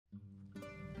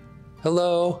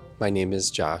Hello, my name is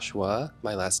Joshua.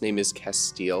 My last name is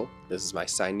Castille. This is my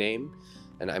sign name,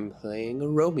 and I'm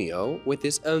playing Romeo with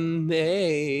this amazing...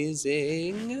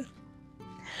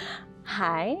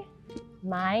 Hi,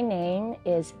 my name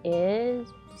is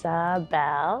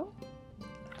Isabelle,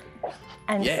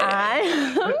 and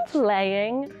I'm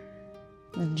playing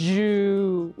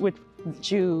Juliet.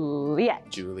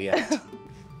 Juliet.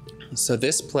 So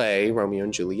this play, Romeo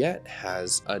and Juliet,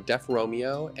 has a deaf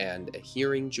Romeo and a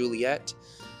hearing Juliet.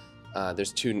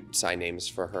 There's two sign names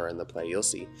for her in the play, you'll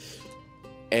see.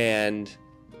 And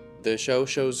the show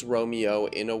shows Romeo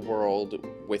in a world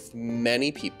with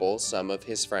many people. Some of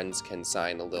his friends can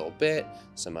sign a little bit.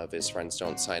 Some of his friends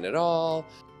don't sign at all.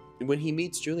 When he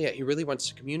meets Juliet, he really wants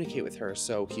to communicate with her.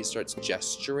 So he starts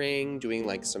gesturing, doing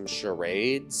like some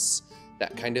charades,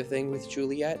 that kind of thing with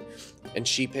Juliet. And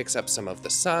she picks up some of the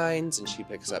signs and she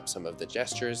picks up some of the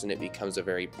gestures, and it becomes a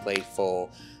very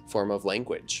playful form of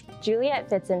language. Juliet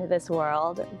fits into this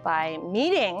world by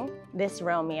meeting this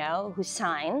Romeo who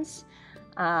signs,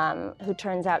 who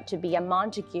turns out to be a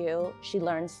Montague. She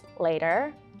learns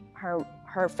later,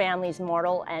 her family's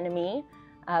mortal enemy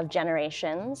of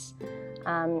generations.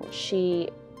 She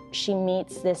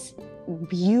meets this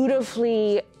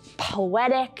beautifully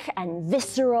poetic and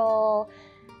visceral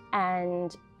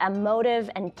and emotive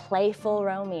and playful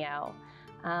Romeo.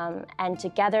 And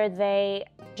together they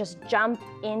just jump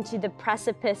into the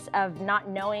precipice of not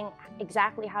knowing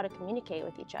exactly how to communicate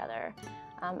with each other.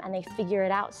 And they figure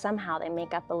it out somehow. They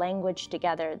make up a language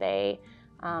together. They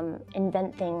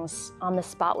invent things on the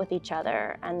spot with each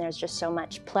other. And there's just so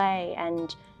much play.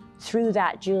 And through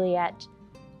that, Juliet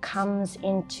comes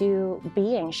into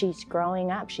being. She's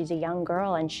growing up. She's a young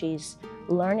girl, and she's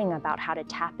learning about how to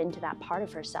tap into that part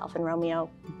of herself. And Romeo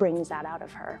brings that out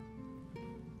of her.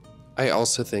 I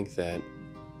also think that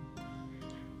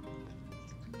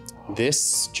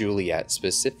this Juliet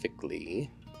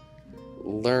specifically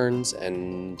learns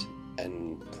and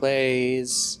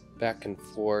plays back and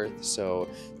forth. So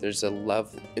there's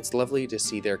it's lovely to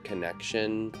see their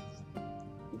connection,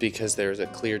 because there's a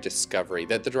clear discovery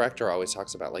that the director always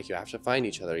talks about. Like, you have to find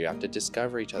each other, you have to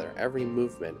discover each other, every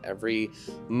movement, every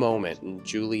moment. And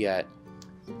Juliet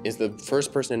is the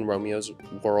first person in Romeo's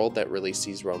world that really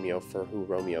sees Romeo for who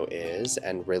Romeo is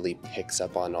and really picks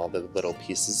up on all the little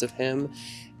pieces of him.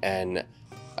 And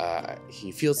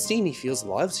he feels seen, he feels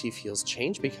loved, he feels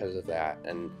changed because of that.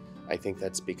 And I think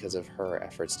that's because of her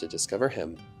efforts to discover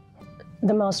him.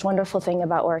 The most wonderful thing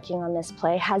about working on this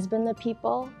play has been the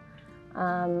people.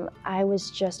 When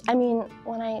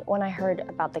I heard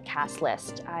about the cast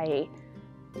list, I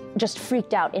just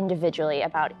freaked out individually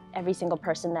about every single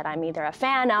person that I'm either a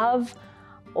fan of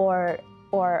or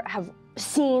have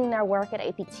seen their work at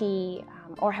APT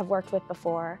or have worked with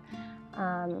before.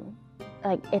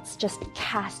 It's just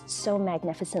cast so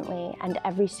magnificently, and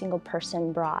every single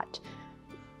person brought,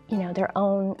 their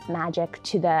own magic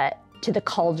to the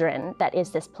cauldron that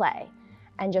is this play.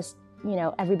 And just,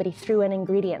 everybody threw in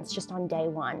ingredients just on day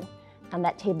one on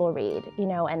that table read,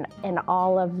 and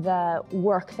all of the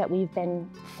work that we've been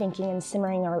thinking and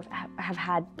simmering or have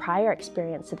had prior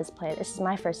experience to this play. This is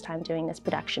my first time doing this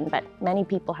production, but many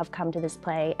people have come to this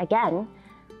play again,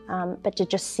 but to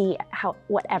just see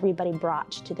what everybody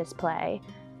brought to this play,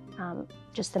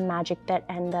 just the magic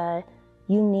and the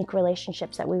unique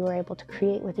relationships that we were able to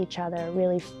create with each other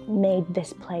really made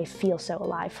this play feel so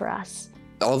alive for us.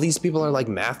 All these people are like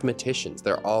mathematicians.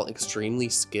 They're all extremely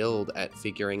skilled at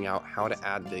figuring out how to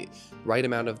add the right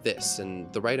amount of this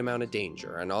and the right amount of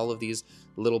danger and all of these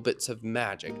little bits of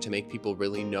magic to make people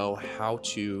really know how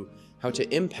to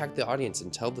impact the audience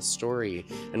and tell the story.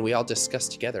 And we all discuss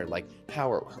together like how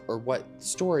or what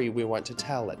story we want to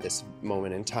tell at this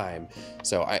moment in time.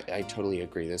 So I totally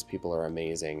agree. Those people are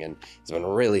amazing, and it's been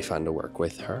really fun to work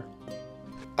with her.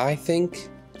 I think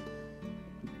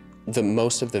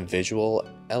most of the visual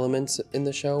elements in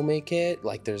the show make it.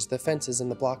 Like, there's the fences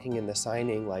and the blocking and the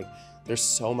signing. Like, there's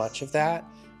so much of that.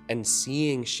 And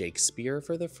seeing Shakespeare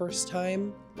for the first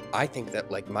time, I think that,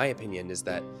 like, my opinion is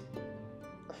that,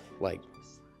 like,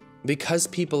 because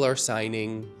people are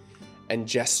signing and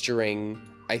gesturing,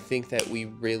 I think that we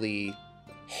really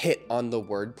hit on the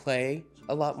wordplay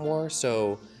a lot more.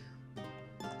 So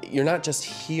you're not just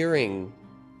hearing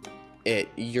it,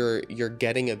 you're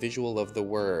getting a visual of the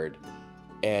word.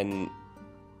 And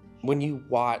when you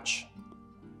watch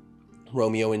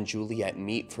Romeo and Juliet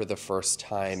meet for the first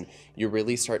time, you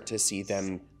really start to see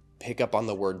them pick up on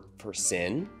the word for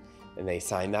sin, and they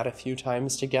sign that a few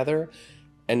times together.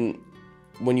 And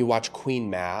when you watch Queen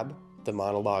Mab, the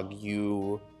monologue,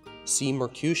 you see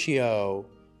Mercutio.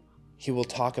 He will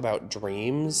talk about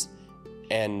dreams,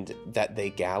 and that they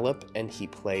gallop and he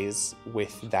plays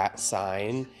with that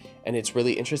sign. And it's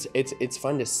really interesting. It's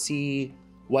fun to see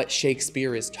what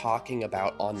Shakespeare is talking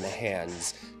about on the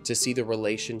hands, to see the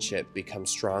relationship become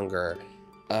stronger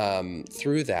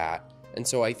through that. And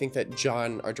so I think that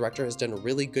John, our director, has done a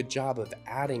really good job of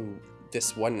adding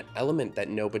this one element that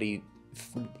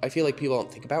I feel like people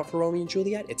don't think about for Romeo and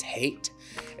Juliet. It's hate,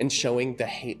 and showing the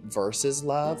hate versus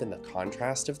love and the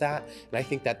contrast of that. And I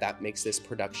think that makes this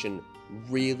production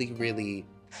really, really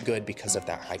good because of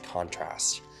that high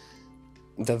contrast.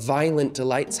 The violent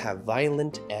delights have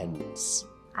violent ends.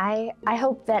 I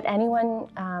hope that anyone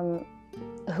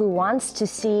who wants to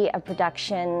see a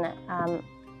production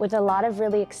with a lot of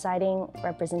really exciting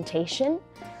representation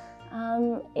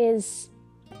is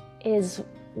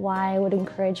why I would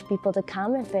encourage people to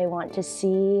come if they want to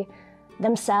see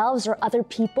themselves or other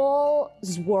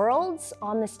people's worlds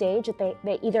on the stage, that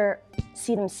they either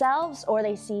see themselves or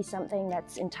they see something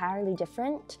that's entirely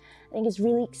different. I think is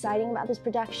really exciting about this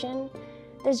production.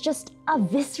 There's just a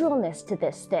visceralness to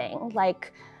this thing,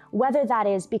 like whether that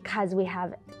is because we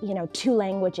have, you know, 2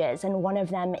 languages and one of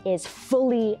them is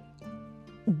fully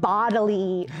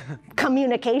bodily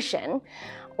communication,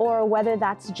 or whether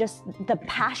that's just the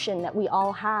passion that we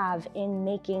all have in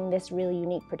making this really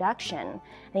unique production.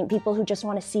 I think people who just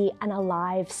want to see an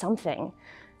alive something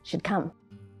should come.